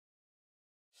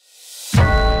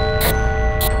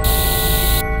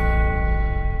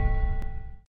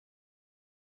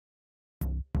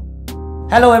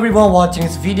Hello everyone watching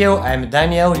this video, I'm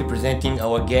Daniel representing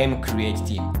our game create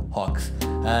team, Hawks,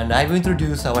 and I will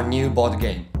introduce our new board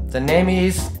game. The name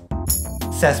is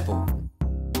Cesspool.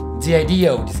 The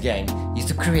idea of this game is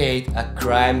to create a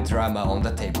crime drama on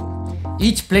the table.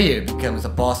 Each player becomes the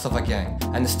boss of a gang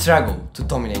and struggle to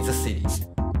dominate the city.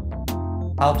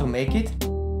 How to make it?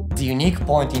 The unique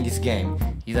point in this game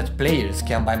is that players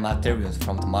can buy materials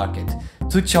from the market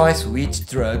to choose which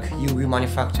drug you will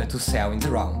manufacture to sell in the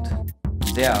round.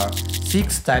 There are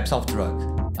 6 types of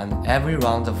drug, and every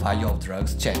round the value of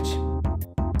drugs change.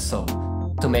 So,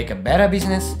 to make a better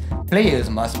business, players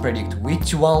must predict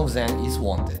which one of them is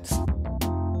wanted.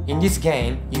 In this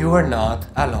game, you are not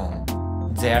alone.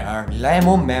 There are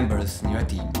reliable members in your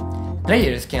team.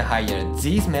 Players can hire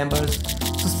these members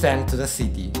to send to the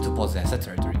city to possess a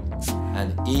territory,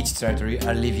 and each territory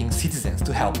are living citizens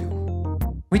to help you.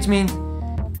 Which means,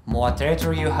 more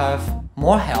territory you have,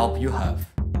 more help you have.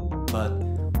 But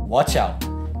watch out,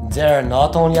 there are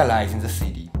not only allies in the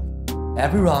city.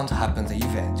 Every round happens an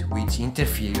event which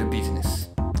interferes your business.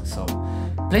 So,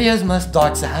 players must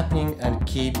dodge the happening and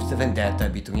keep the vendetta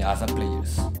between other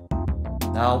players.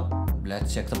 Now,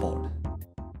 let's check the board.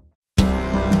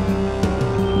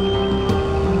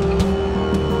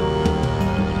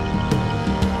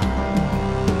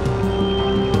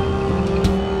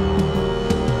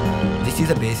 This is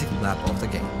a basic map of the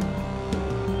game.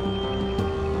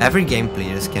 Every game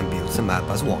players can build the map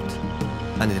as want,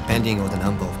 and depending on the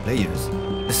number of players,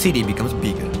 the city becomes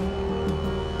bigger.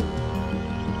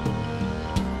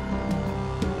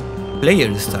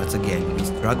 Players start the game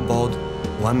with drug board,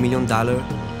 $1 million,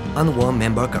 and 1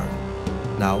 member card.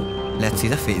 Now, let's see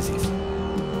the phases.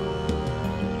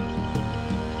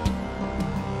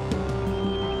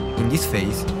 In this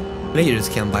phase, players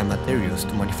can buy materials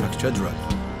to manufacture a drug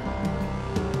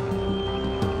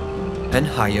and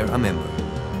hire a member.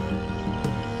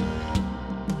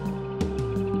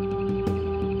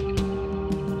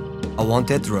 A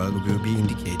wanted drug will be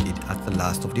indicated at the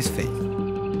last of this phase,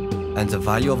 and the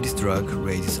value of this drug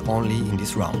raises only in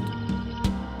this round.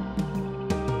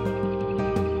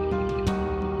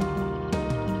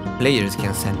 Players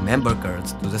can send member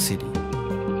cards to the city.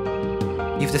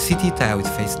 If the city tile is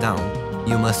face down,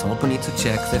 you must open it to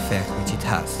check the effect which it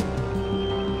has.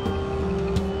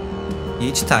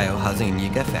 Each tile has a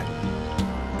unique effect.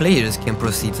 Players can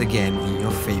proceed the game in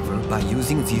your favor by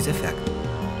using this effect.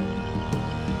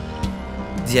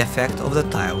 The effect of the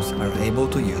tiles are able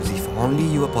to use if only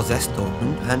your possessed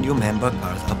token and your member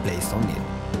cards are placed on it.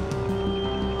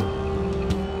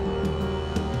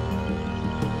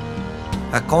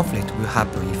 A conflict will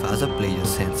happen if other players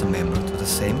send a member to the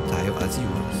same tile as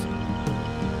yours,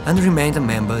 and remain the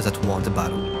members that won the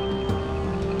battle.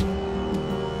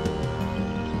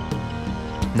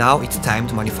 Now it's time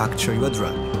to manufacture your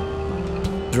drug.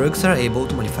 Drugs are able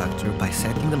to manufacture by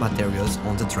setting the materials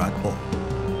on the drug board.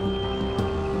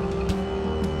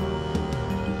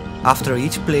 After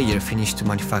each player finishes to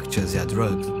manufacture their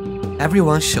drugs,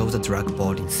 everyone shows the drug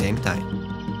board in the same time.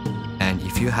 And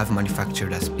if you have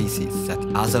manufactured a species that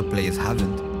other players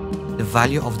haven't, the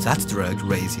value of that drug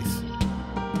raises.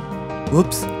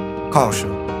 Oops! Caution!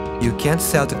 You can't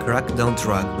sell the crackdown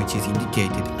drug which is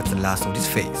indicated at the last of this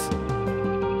phase.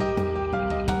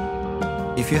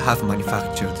 If you have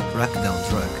manufactured the crackdown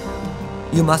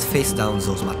drug, you must face down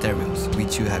those materials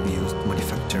which you have used to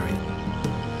manufacture it.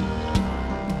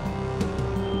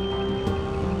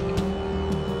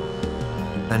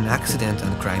 An accident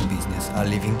and crime business are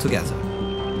living together.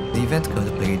 The event card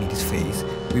played in this phase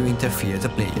will interfere the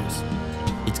players.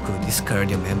 It could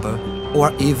discard a member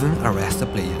or even arrest the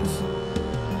players.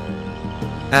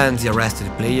 And the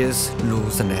arrested players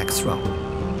lose the next round.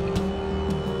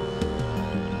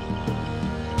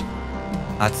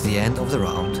 At the end of the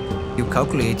round, you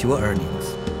calculate your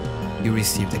earnings. You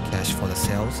receive the cash for the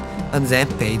sales and then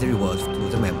pay the reward to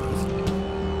the members.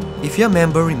 If your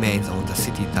member remains on the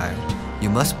city tile, you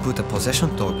must put a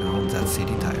possession token on that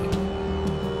city tile.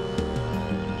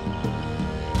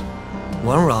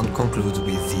 One round concludes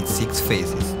with these 6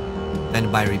 phases,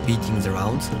 and by repeating the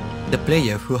rounds, the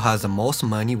player who has the most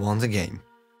money won the game.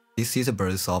 This is the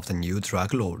birth of the new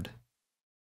drug lord.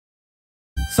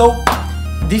 So,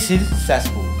 this is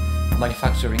Cesspool,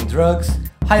 manufacturing drugs,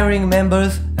 hiring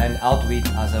members, and outwit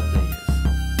other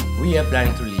players. We are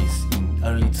planning to release in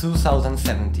early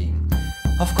 2017.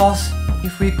 Of course,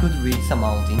 if we could reach the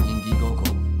amount in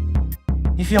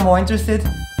Indiegogo. If you're more interested,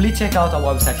 please check out our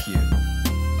website here.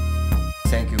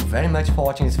 Thank you very much for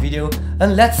watching this video,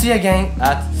 and let's see you again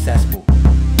at Cesspool.